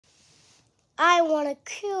I want to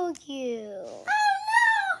kill you. Oh no!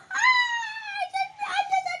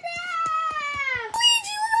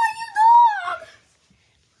 Luigi, look at my new dog!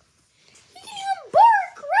 He can even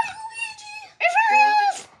bark, right, Luigi?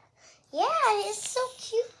 Yeah, it's so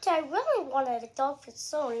cute. I really wanted a dog for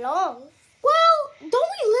so long. Well, don't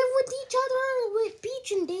we live with each other with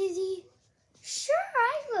Peach and Daisy? Sure,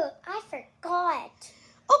 I forgot.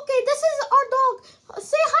 Okay, this is our dog.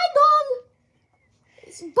 Say hi, dog.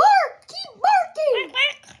 Bark! Keep barking!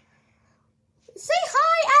 Say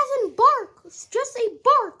hi as in bark. Just say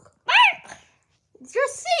bark. Bark!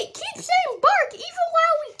 Just keep saying bark even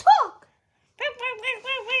while we talk.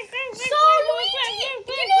 So, Luigi, you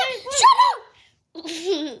know what? Shut up!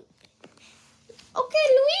 Okay,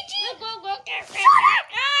 Luigi. Shut up!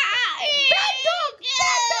 Bad dog!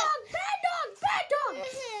 Bad dog! Bad dog! Bad dog!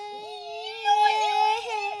 You know what,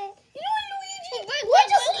 Luigi? We're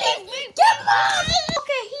just leave. Get mom!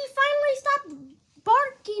 Okay, he finally stopped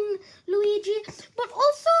barking, Luigi. But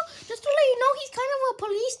also, just to let you know, he's kind of a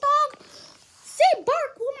police dog. Say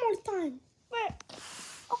bark one more time.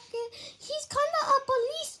 Okay, he's kind of a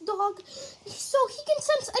police dog, so he can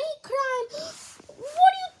sense any crime.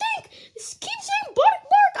 What do you think? Keep saying bark,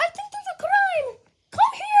 bark. I think there's a crime.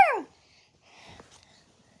 Come here.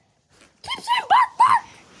 Keep saying bark, bark.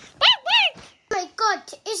 Bark, bark. Oh my God,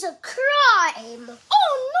 it's a crime.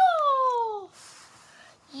 Oh no.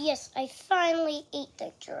 Yes, I finally ate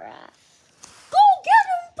the giraffe. Go get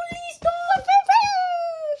him, police dog.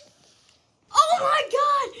 Oh my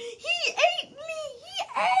God, he ate me. He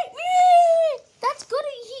ate me. That's good.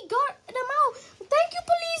 He got them out. Thank you,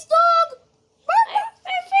 police dog.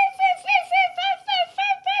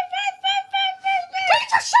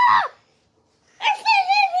 Teacher, shut up!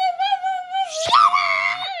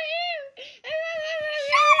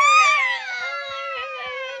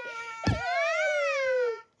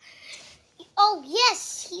 Oh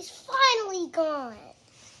yes, he's finally gone.